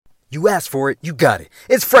You asked for it, you got it.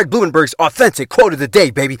 It's Fred Blumenberg's authentic quote of the day,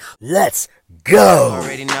 baby. Let's go. You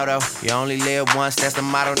already know though, you only live once, that's the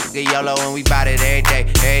motto, nigga, YOLO, and we bout it every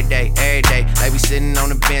day, every day, every day. Like we sitting on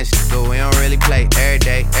the bench, nigga, we don't really play every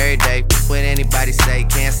day, every day. What anybody say,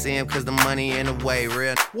 can't see him cause the money in the way,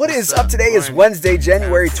 real. What is up? Today is Wednesday,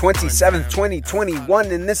 January 27th,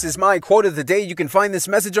 2021, and this is my quote of the day. You can find this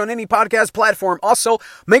message on any podcast platform. Also,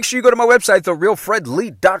 make sure you go to my website,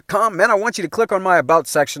 therealfredlee.com. Man, I want you to click on my About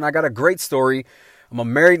section. I got a great story. I'm a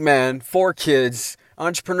married man, 4 kids,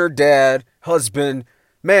 entrepreneur dad, husband.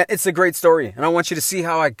 Man, it's a great story, and I want you to see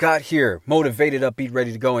how I got here. Motivated, upbeat,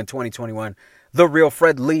 ready to go in 2021.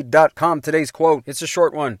 TheRealFredLee.com. Today's quote, it's a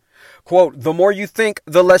short one. Quote, the more you think,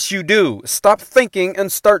 the less you do. Stop thinking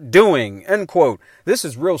and start doing. End quote. This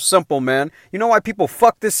is real simple, man. You know why people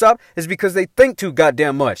fuck this up? Is because they think too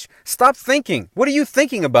goddamn much. Stop thinking. What are you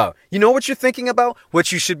thinking about? You know what you're thinking about?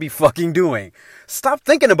 What you should be fucking doing. Stop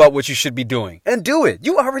thinking about what you should be doing and do it.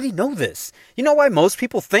 You already know this. You know why most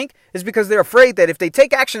people think? Is because they're afraid that if they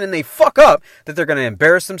take action and they fuck up, that they're going to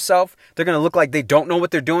embarrass themselves. They're going to look like they don't know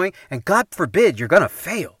what they're doing. And God forbid, you're going to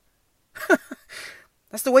fail.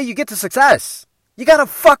 That's the way you get to success. You gotta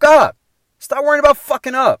fuck up. Stop worrying about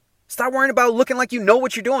fucking up. Stop worrying about looking like you know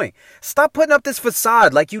what you're doing. Stop putting up this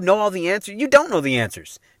facade like you know all the answers. You don't know the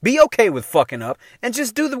answers. Be okay with fucking up and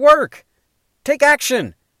just do the work. Take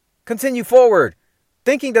action. Continue forward.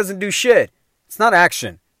 Thinking doesn't do shit. It's not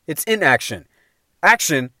action. It's inaction.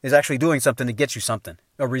 Action is actually doing something to get you something.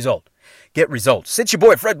 A result. Get results. It's your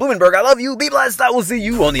boy Fred Blumenberg. I love you. Be blessed. I will see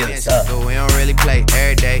you on the other side. We don't really play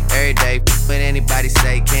every day, every day. What anybody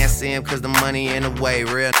say, can't see him cause the money in the way,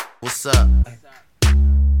 real. What's up?